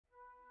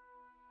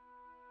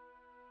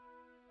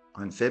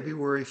On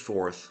February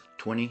 4th,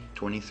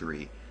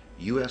 2023,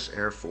 U.S.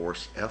 Air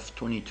Force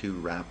F-22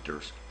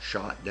 Raptors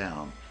shot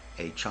down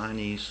a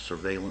Chinese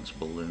surveillance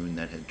balloon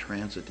that had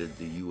transited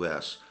the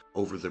U.S.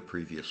 over the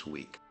previous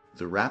week.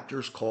 The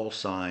Raptors' call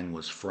sign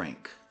was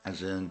Frank,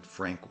 as in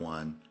Frank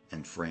 1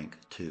 and Frank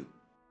 2.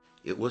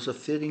 It was a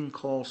fitting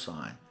call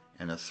sign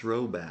and a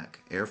throwback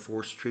Air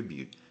Force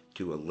tribute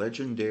to a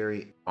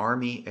legendary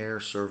Army Air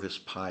Service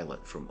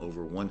pilot from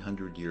over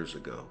 100 years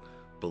ago,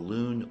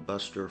 Balloon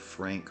Buster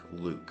Frank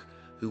Luke,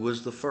 who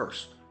was the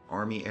first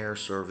Army Air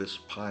Service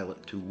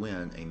pilot to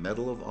win a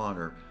Medal of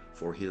Honor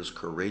for his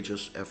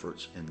courageous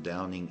efforts in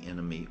downing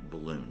enemy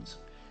balloons.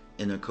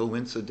 In a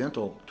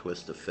coincidental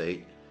twist of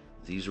fate,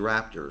 these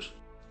Raptors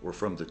were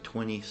from the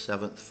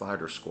 27th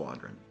Fighter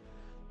Squadron.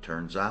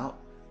 Turns out,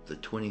 the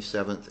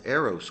 27th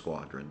Aero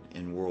Squadron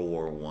in World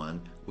War I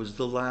was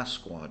the last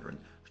squadron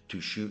to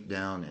shoot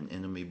down an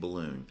enemy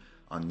balloon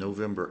on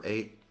November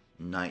 8,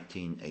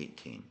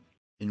 1918.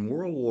 In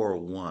World War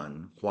I,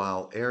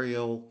 while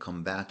aerial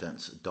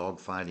combatants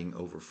dogfighting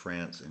over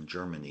France and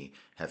Germany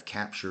have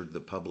captured the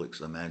public's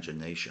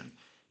imagination,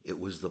 it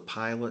was the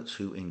pilots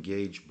who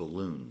engaged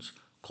balloons,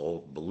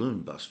 called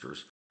balloon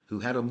busters, who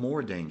had a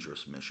more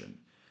dangerous mission.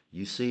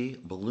 You see,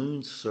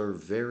 balloons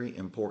serve very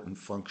important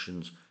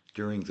functions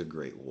during the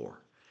Great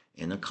War.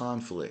 In a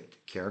conflict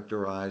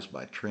characterized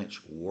by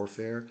trench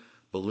warfare,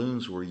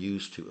 balloons were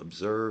used to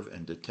observe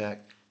and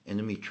detect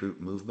enemy troop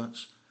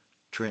movements,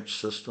 trench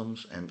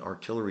systems, and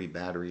artillery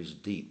batteries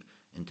deep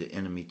into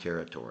enemy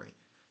territory.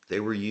 They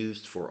were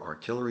used for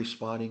artillery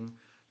spotting,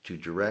 to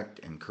direct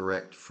and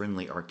correct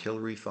friendly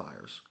artillery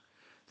fires.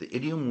 The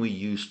idiom we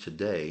use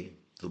today,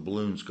 the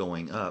balloon's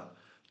going up,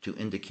 to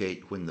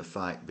indicate when the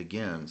fight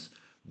begins,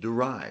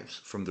 derives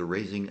from the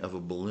raising of a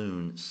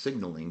balloon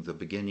signaling the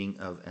beginning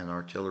of an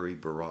artillery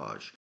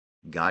barrage,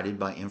 guided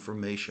by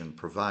information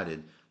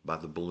provided by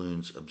the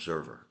balloon's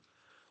observer.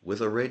 With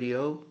a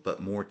radio,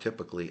 but more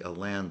typically a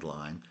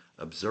landline,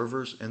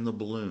 observers in the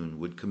balloon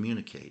would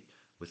communicate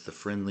with the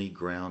friendly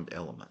ground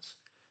elements.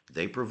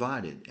 They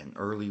provided an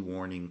early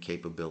warning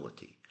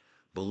capability.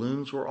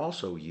 Balloons were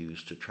also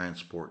used to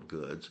transport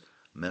goods,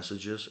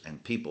 messages,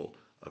 and people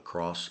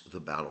across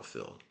the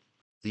battlefield.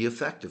 The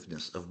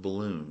effectiveness of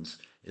balloons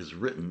is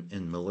written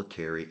in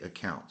military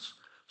accounts.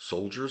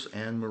 Soldiers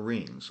and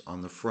Marines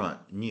on the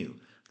front knew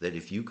that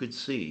if you could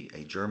see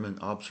a German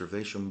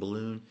observation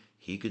balloon,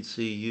 he could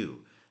see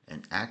you,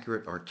 and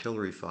accurate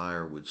artillery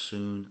fire would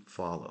soon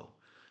follow.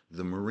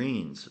 The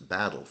Marines'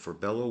 battle for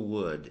Belleau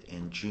Wood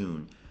in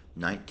June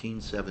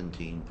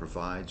 1917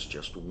 provides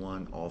just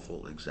one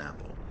awful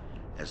example.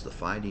 As the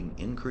fighting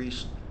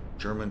increased,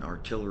 German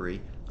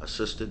artillery,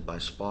 assisted by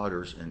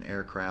spotters in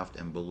aircraft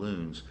and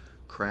balloons,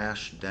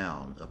 crashed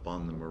down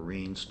upon the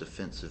Marines'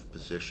 defensive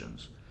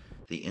positions.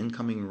 The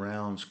incoming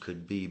rounds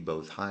could be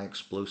both high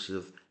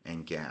explosive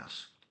and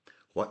gas.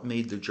 What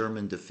made the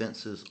German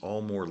defenses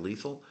all more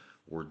lethal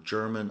were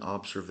German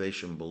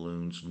observation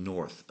balloons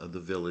north of the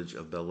village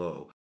of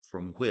Belleau,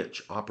 from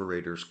which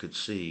operators could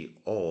see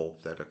all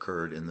that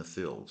occurred in the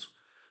fields.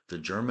 The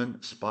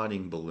German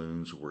spotting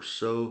balloons were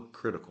so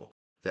critical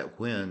that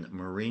when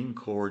Marine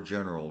Corps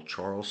General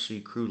Charles C.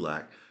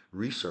 Krulak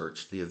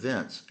researched the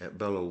events at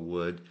Belleau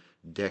Wood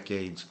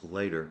decades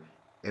later,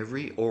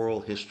 every oral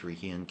history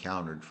he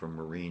encountered from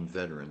Marine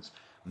veterans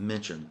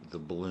mentioned the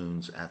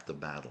balloons at the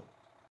battle.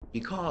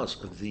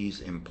 Because of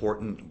these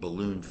important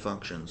balloon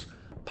functions,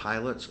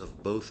 pilots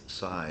of both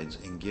sides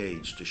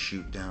engaged to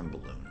shoot down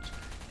balloons,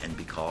 and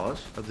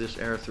because of this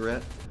air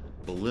threat,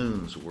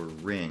 balloons were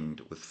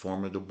ringed with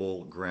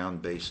formidable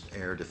ground-based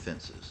air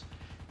defenses,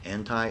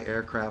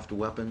 anti-aircraft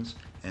weapons,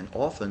 and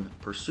often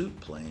pursuit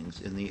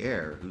planes in the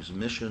air whose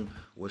mission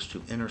was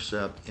to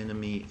intercept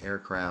enemy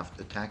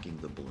aircraft attacking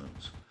the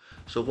balloons.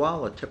 So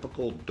while a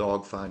typical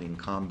dogfighting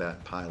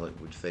combat pilot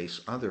would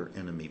face other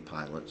enemy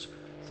pilots,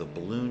 the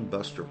balloon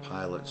buster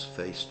pilots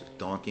faced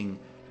daunting,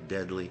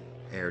 deadly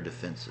air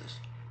defenses.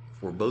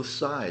 For both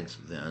sides,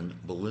 then,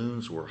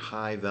 balloons were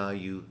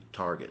high-value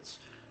targets.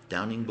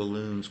 Downing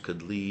balloons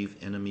could leave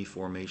enemy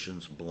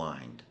formations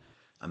blind.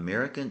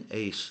 American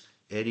ace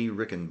Eddie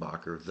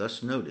Rickenbacker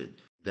thus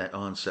noted that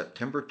on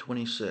September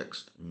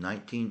 26,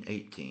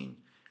 1918,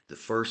 the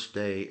first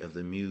day of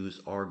the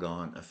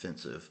Meuse-Argonne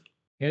offensive,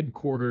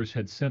 Headquarters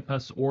had sent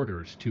us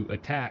orders to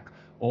attack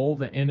all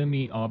the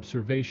enemy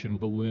observation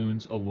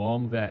balloons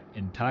along that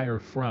entire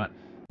front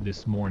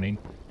this morning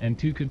and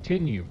to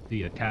continue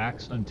the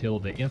attacks until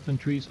the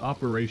infantry's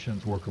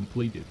operations were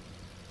completed.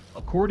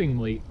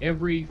 Accordingly,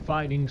 every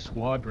fighting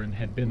squadron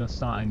had been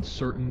assigned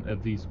certain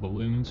of these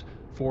balloons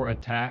for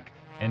attack,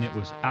 and it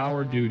was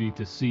our duty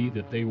to see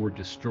that they were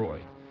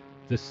destroyed.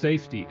 The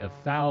safety of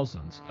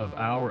thousands of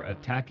our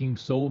attacking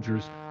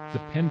soldiers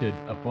depended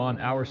upon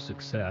our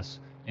success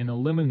in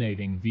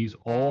eliminating these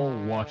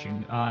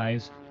all-watching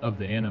eyes of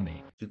the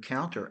enemy. to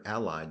counter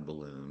Allied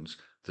balloons,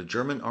 the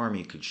German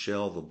army could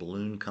shell the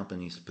balloon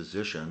company's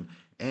position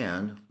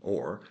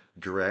and/or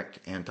direct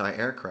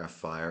anti-aircraft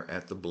fire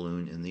at the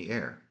balloon in the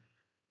air.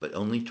 But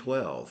only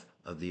 12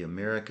 of the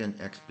American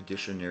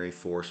Expeditionary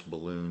Force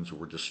balloons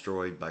were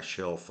destroyed by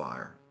shell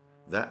fire.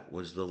 That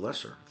was the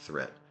lesser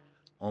threat.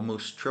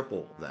 Almost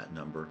triple that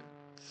number,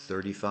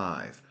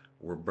 35,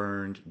 were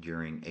burned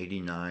during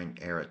 89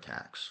 air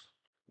attacks.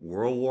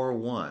 World War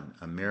I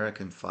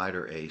American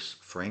fighter ace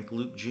Frank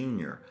Luke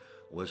Jr.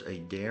 was a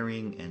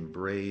daring and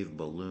brave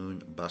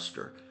balloon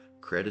buster,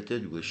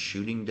 credited with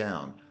shooting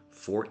down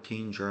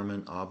 14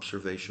 German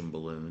observation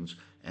balloons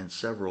and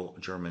several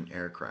German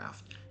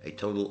aircraft, a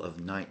total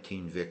of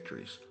 19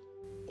 victories,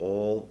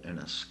 all in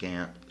a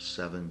scant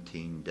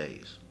 17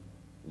 days.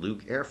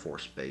 Luke Air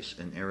Force Base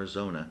in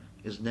Arizona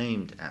is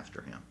named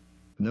after him.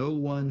 No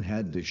one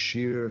had the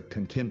sheer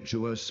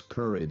contemptuous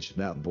courage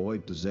that boy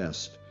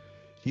possessed.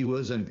 He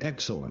was an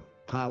excellent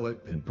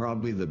pilot and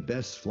probably the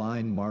best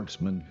flying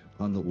marksman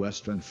on the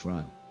Western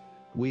Front.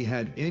 We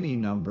had any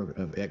number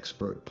of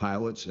expert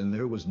pilots and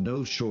there was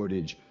no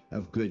shortage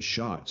of good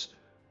shots,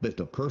 but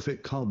the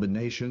perfect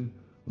combination,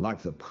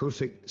 like the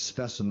perfect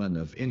specimen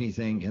of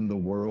anything in the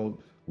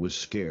world, was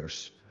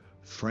scarce.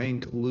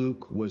 Frank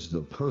Luke was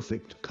the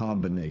perfect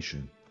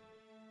combination.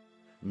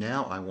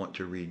 Now I want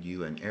to read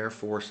you an Air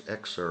Force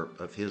excerpt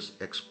of his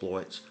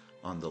exploits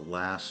on the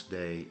last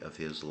day of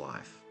his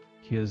life.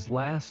 His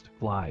last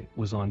flight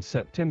was on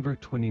September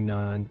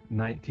 29,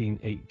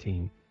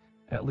 1918.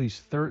 At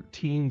least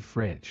 13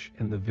 French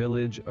in the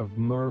village of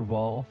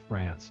Merval,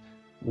 France,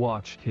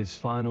 watched his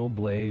final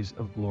blaze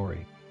of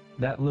glory.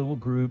 That little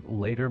group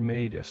later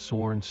made a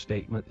sworn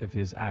statement of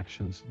his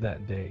actions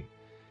that day.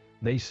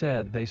 They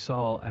said they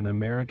saw an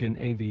American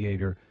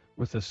aviator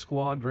with a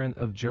squadron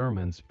of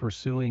Germans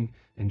pursuing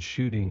and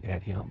shooting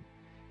at him.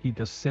 He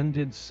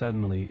descended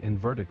suddenly and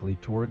vertically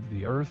toward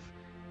the earth,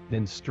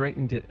 then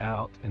straightened it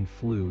out and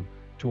flew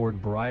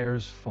toward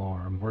Breyer's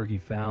farm, where he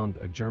found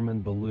a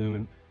German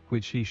balloon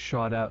which he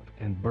shot up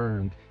and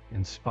burned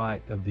in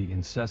spite of the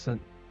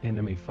incessant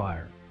enemy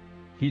fire.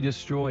 He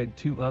destroyed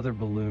 2 other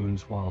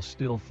balloons while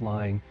still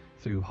flying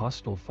through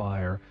hostile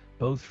fire,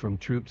 both from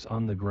troops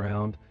on the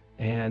ground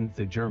and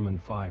the German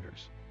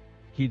fighters.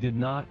 He did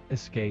not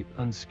escape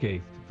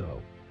unscathed,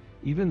 though.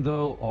 Even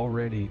though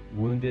already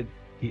wounded,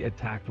 he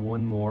attacked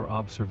one more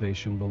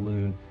observation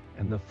balloon,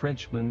 and the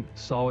Frenchman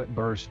saw it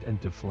burst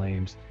into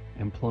flames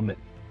and plummet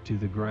to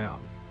the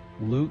ground.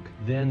 Luke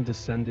then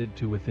descended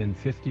to within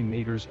 50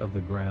 meters of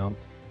the ground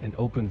and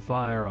opened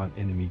fire on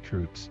enemy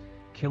troops,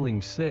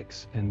 killing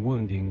 6 and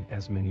wounding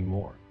as many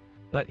more.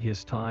 But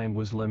his time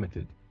was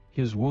limited.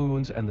 His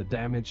wounds and the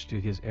damage to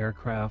his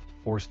aircraft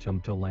forced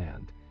him to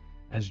land.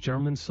 As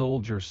German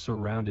soldiers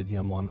surrounded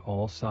him on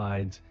all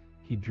sides,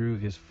 he drew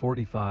his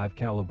 .45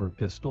 caliber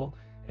pistol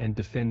and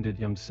defended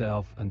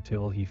himself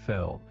until he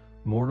fell,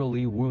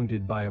 mortally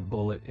wounded by a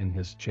bullet in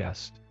his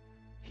chest.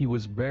 He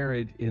was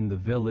buried in the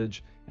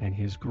village, and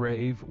his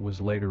grave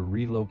was later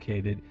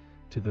relocated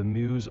to the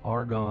Meuse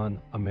Argonne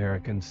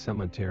American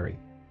Cemetery.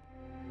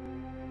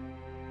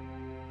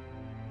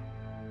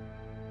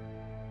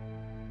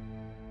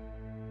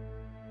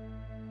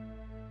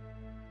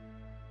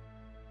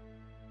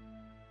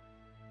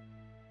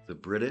 The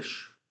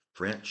British,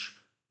 French,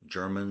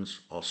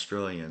 Germans,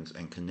 Australians,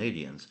 and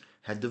Canadians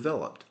had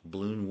developed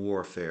balloon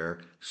warfare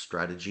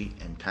strategy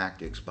and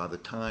tactics by the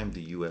time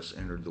the U.S.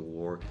 entered the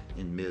war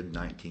in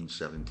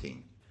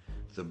mid-1917.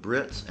 The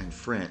Brits and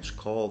French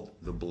called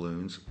the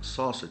balloons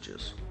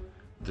sausages.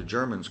 The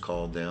Germans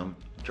called them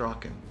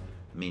Drachen,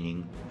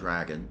 meaning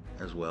dragon,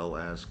 as well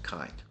as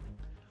kite.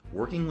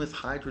 Working with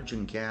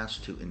hydrogen gas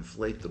to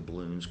inflate the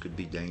balloons could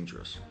be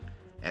dangerous.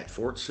 At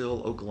Fort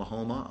Sill,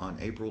 Oklahoma on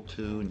April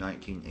 2,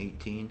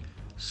 1918,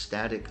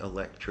 static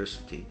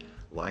electricity,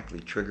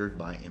 likely triggered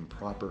by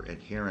improper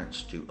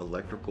adherence to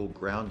electrical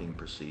grounding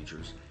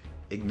procedures,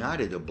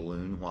 ignited a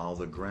balloon while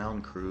the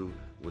ground crew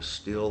was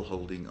still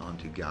holding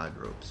onto guide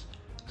ropes.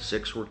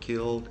 6 were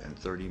killed and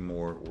 30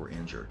 more were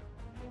injured.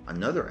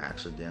 Another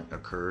accident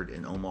occurred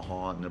in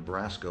Omaha,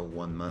 Nebraska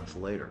 1 month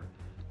later,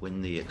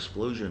 when the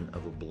explosion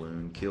of a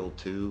balloon killed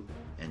 2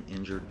 and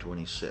injured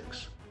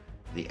 26.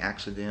 The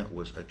accident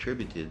was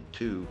attributed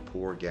to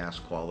poor gas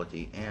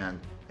quality and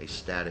a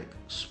static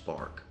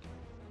spark.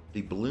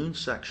 The balloon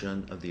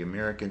section of the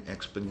American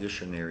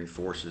Expeditionary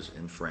Forces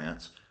in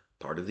France,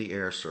 part of the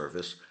Air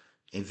Service,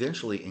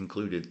 eventually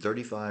included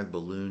 35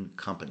 balloon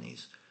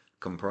companies,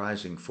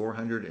 comprising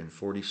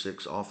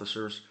 446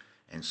 officers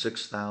and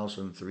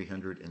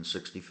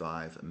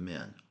 6,365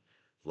 men.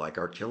 Like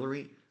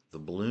artillery, the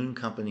balloon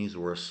companies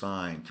were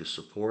assigned to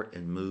support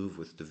and move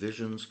with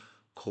divisions,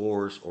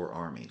 corps, or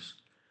armies.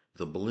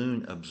 The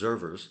balloon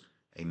observers,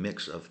 a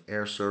mix of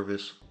Air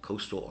Service,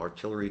 Coastal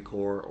Artillery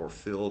Corps, or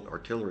Field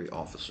Artillery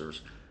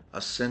officers,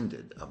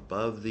 ascended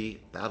above the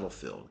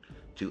battlefield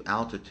to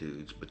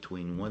altitudes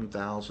between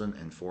 1,000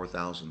 and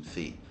 4,000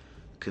 feet,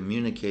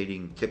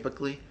 communicating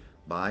typically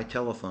by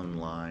telephone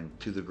line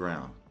to the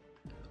ground.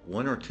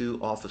 1 or 2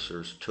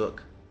 officers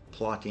took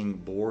plotting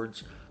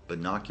boards,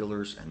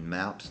 binoculars, and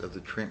maps of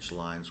the trench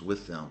lines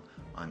with them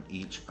on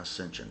each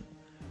ascension.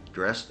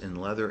 Dressed in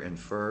leather and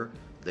fur,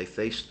 they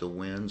faced the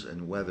winds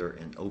and weather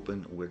in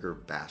open wicker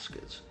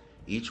baskets.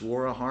 Each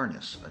wore a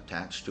harness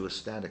attached to a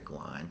static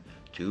line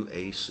to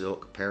a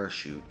silk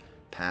parachute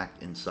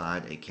packed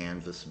inside a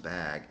canvas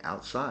bag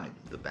outside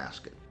the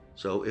basket.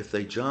 So if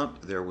they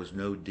jumped, there was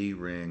no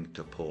D-ring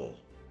to pull.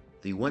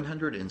 The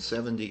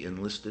 170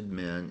 enlisted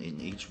men in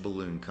each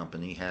balloon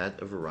company had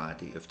a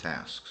variety of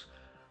tasks: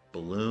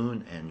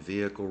 balloon and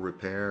vehicle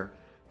repair,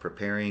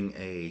 preparing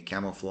a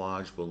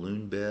camouflage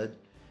balloon bed,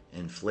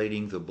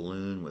 inflating the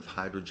balloon with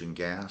hydrogen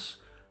gas,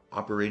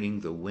 operating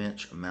the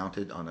winch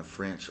mounted on a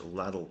French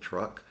ladle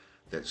truck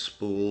that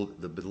spooled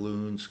the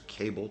balloon's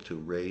cable to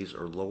raise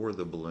or lower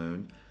the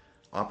balloon,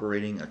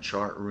 operating a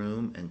chart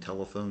room and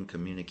telephone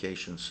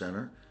communication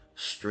center,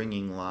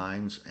 stringing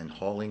lines, and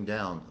hauling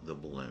down the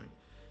balloon.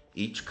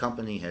 Each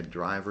company had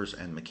drivers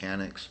and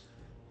mechanics,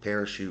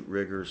 parachute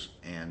riggers,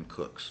 and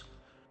cooks.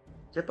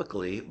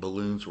 Typically,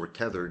 balloons were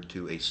tethered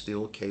to a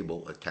steel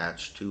cable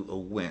attached to a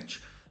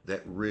winch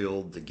that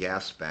reeled the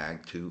gas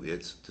bag to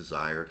its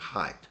desired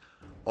height,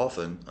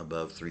 often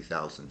above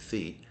 3,000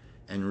 feet,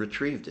 and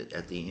retrieved it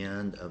at the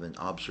end of an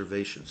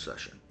observation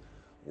session.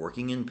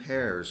 Working in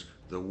pairs,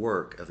 the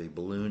work of a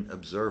balloon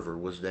observer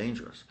was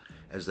dangerous,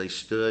 as they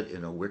stood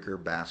in a wicker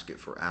basket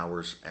for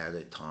hours at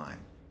a time.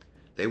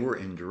 They were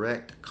in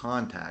direct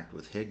contact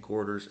with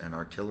headquarters and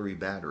artillery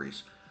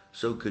batteries,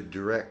 so could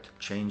direct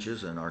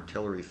changes in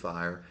artillery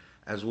fire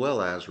as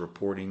well as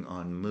reporting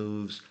on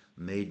moves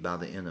made by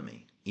the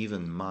enemy,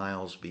 even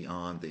miles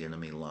beyond the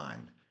enemy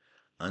line.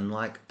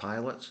 Unlike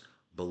pilots,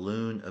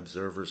 balloon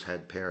observers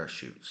had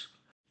parachutes.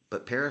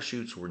 But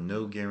parachutes were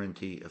no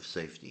guarantee of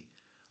safety.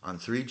 On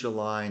 3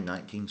 July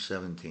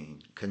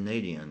 1917,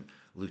 Canadian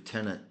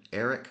Lieutenant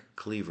Eric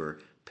Cleaver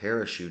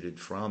parachuted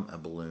from a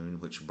balloon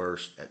which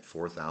burst at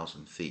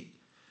 4,000 feet.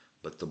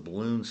 But the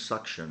balloon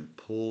suction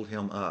pulled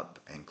him up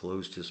and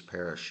closed his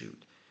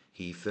parachute.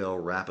 He fell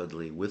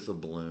rapidly with the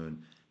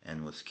balloon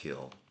and was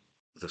killed.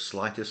 The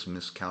slightest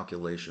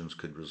miscalculations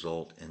could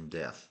result in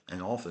death,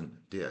 and often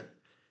did.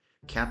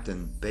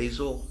 Captain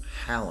Basil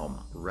Hallam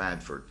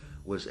Radford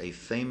was a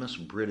famous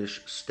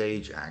British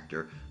stage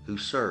actor who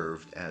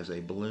served as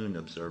a balloon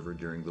observer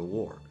during the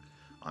war.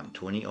 On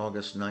 20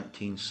 August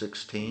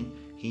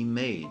 1916, he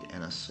made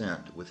an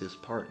ascent with his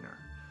partner.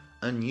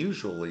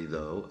 Unusually,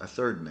 though, a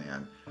third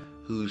man,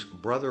 whose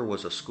brother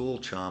was a school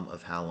chum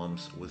of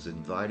Hallam's, was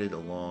invited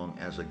along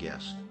as a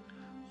guest.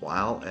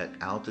 While at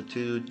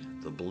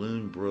altitude, the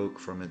balloon broke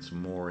from its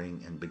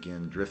mooring and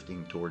began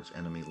drifting towards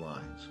enemy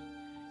lines.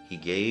 He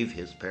gave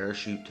his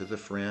parachute to the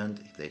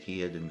friend that he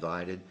had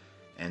invited,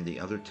 and the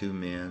other two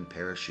men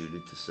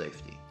parachuted to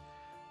safety.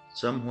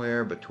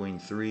 Somewhere between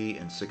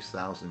 3,000 and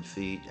 6,000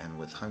 feet, and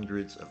with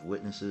hundreds of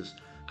witnesses,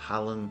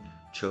 Hallam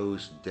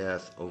chose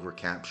death over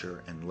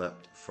capture and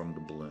leapt from the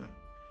balloon.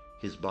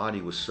 His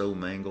body was so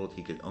mangled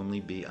he could only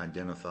be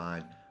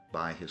identified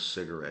by his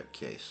cigarette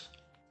case.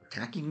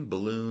 Attacking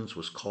balloons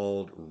was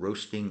called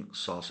roasting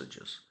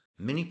sausages.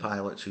 Many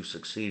pilots who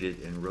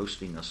succeeded in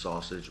roasting a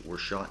sausage were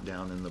shot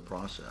down in the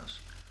process.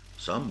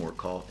 Some were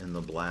caught in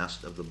the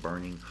blast of the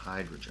burning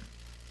hydrogen.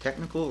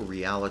 Technical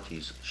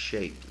realities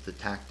shaped the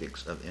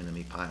tactics of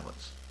enemy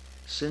pilots.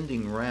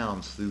 Sending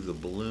rounds through the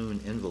balloon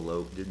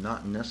envelope did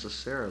not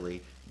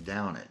necessarily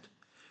down it.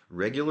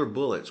 Regular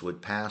bullets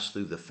would pass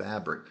through the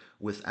fabric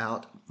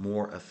without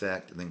more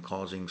effect than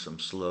causing some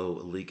slow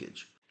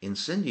leakage.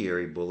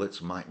 Incendiary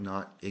bullets might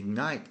not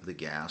ignite the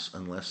gas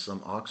unless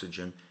some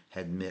oxygen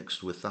had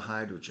mixed with the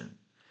hydrogen.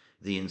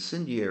 The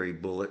incendiary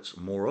bullets,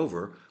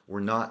 moreover,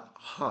 were not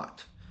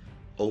hot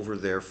over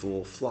their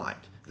full flight.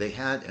 They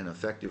had an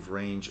effective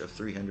range of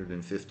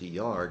 350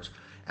 yards,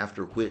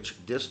 after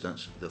which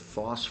distance the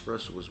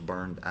phosphorus was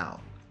burned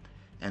out.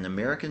 An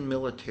American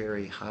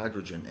military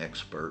hydrogen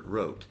expert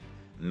wrote,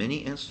 "Many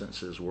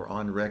instances were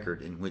on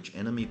record in which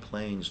enemy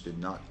planes did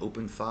not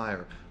open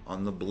fire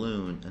on the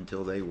balloon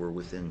until they were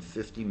within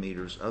 50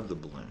 meters of the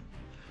balloon.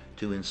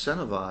 To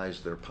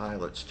incentivize their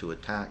pilots to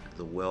attack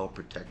the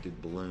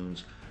well-protected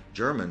balloons,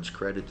 Germans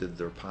credited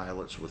their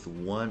pilots with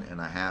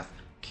 1.5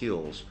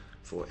 kills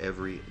for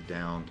every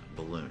downed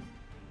balloon."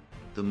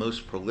 The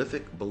most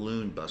prolific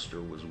balloon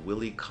buster was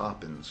Willy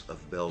Coppens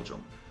of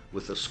Belgium,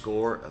 with a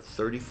score of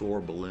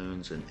 34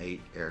 balloons and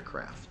 8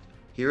 aircraft.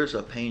 Here's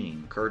a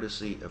painting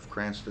courtesy of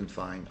Cranston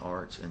Fine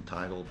Arts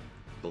entitled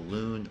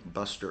Balloon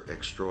Buster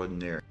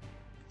Extraordinary.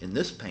 In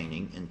this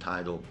painting,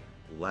 entitled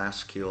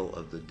Last Kill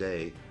of the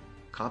Day,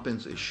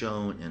 Coppens is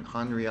shown in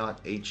Henriot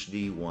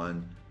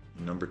HD-1,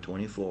 number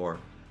 24,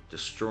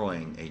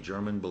 destroying a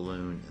German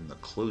balloon in the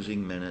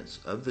closing minutes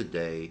of the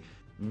day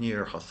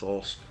near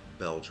Hotholst,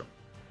 Belgium.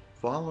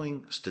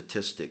 Following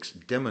statistics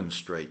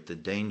demonstrate the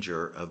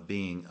danger of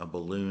being a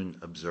balloon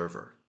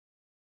observer.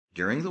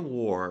 During the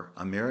war,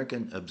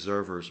 American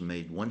observers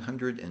made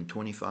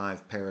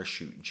 125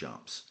 parachute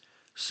jumps,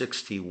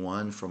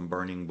 61 from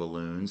burning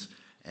balloons,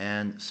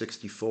 and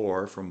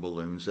 64 from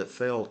balloons that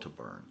failed to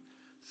burn.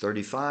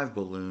 35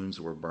 balloons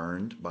were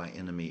burned by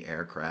enemy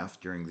aircraft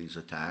during these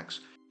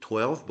attacks.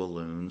 12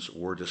 balloons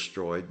were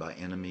destroyed by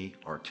enemy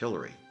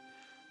artillery.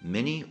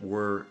 Many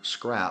were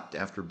scrapped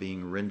after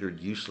being rendered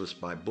useless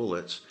by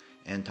bullets,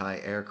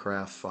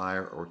 anti-aircraft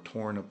fire, or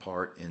torn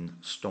apart in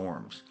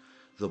storms.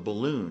 The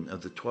balloon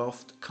of the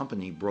 12th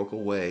Company broke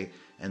away,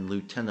 and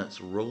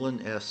Lieutenants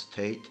Roland S.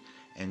 Tate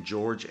and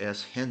George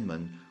S.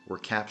 Hinman were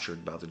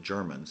captured by the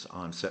Germans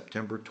on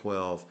September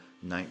 12,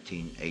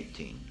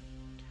 1918.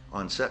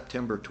 On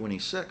September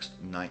 26,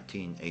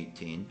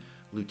 1918,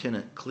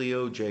 Lieutenant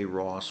Cleo J.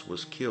 Ross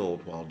was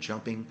killed while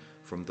jumping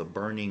from the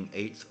burning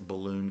 8th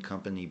Balloon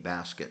Company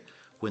basket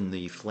when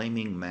the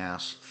flaming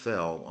mass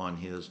fell on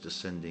his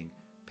descending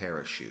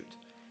parachute.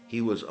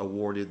 He was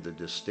awarded the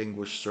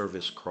Distinguished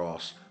Service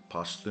Cross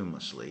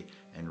posthumously,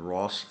 and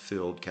Ross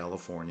Field,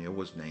 California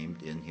was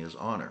named in his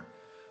honor.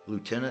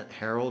 Lieutenant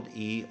Harold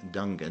E.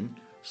 Dungan,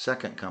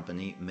 2nd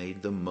Company,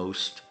 made the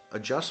most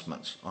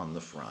adjustments on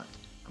the front.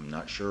 I'm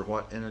not sure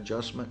what an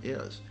adjustment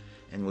is,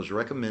 and was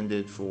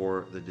recommended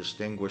for the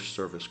Distinguished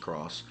Service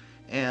Cross,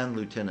 and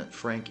Lieutenant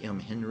Frank M.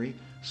 Henry,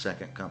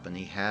 2nd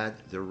Company, had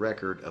the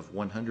record of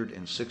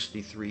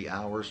 163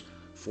 hours,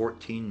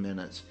 14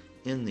 minutes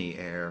in the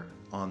air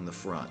on the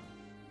front.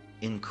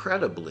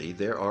 Incredibly,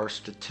 there are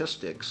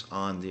statistics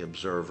on the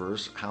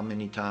observers, how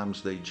many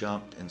times they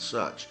jumped and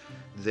such.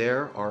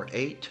 There are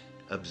 8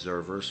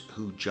 observers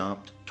who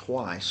jumped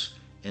twice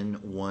in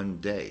one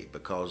day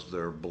because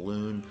their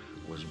balloon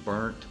was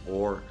burnt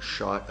or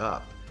shot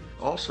up.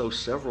 Also,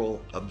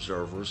 several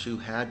observers who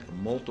had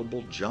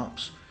multiple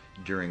jumps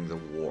during the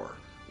war.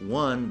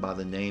 One by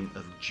the name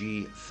of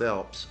G.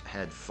 Phelps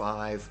had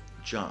 5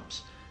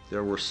 jumps.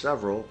 There were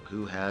several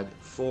who had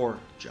 4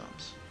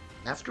 jumps.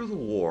 After the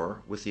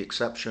war, with the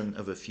exception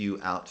of a few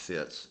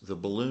outfits, the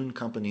balloon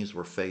companies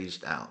were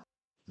phased out.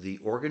 The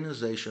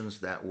organizations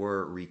that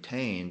were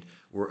retained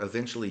were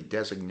eventually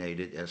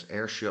designated as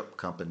airship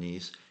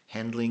companies,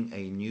 handling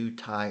a new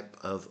type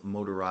of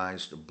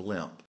motorized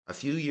blimp. A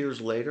few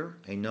years later,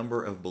 a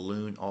number of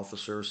balloon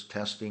officers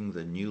testing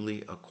the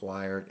newly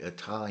acquired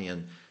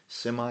Italian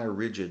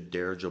semi-rigid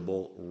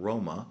dirigible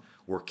Roma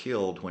were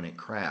killed when it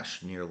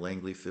crashed near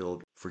Langley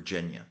Field,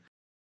 Virginia.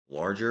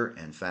 Larger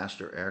and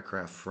faster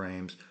aircraft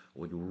frames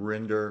would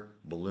render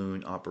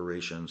balloon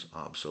operations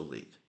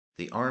obsolete.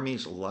 The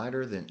Army's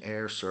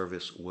lighter-than-air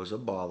service was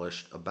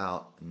abolished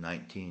about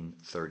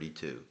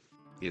 1932.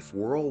 If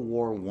World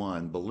War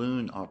I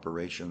balloon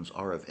operations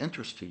are of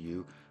interest to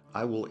you,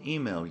 I will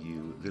email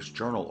you this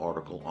journal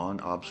article on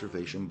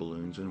observation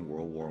balloons in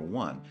World War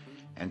I,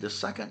 and a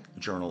second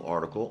journal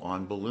article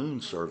on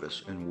balloon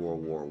service in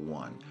World War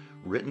I,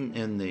 written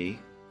in the,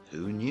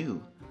 who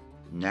knew,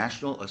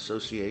 National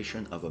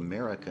Association of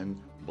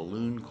American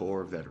Balloon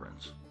Corps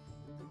Veterans.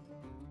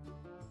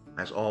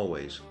 As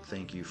always,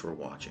 thank you for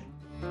watching.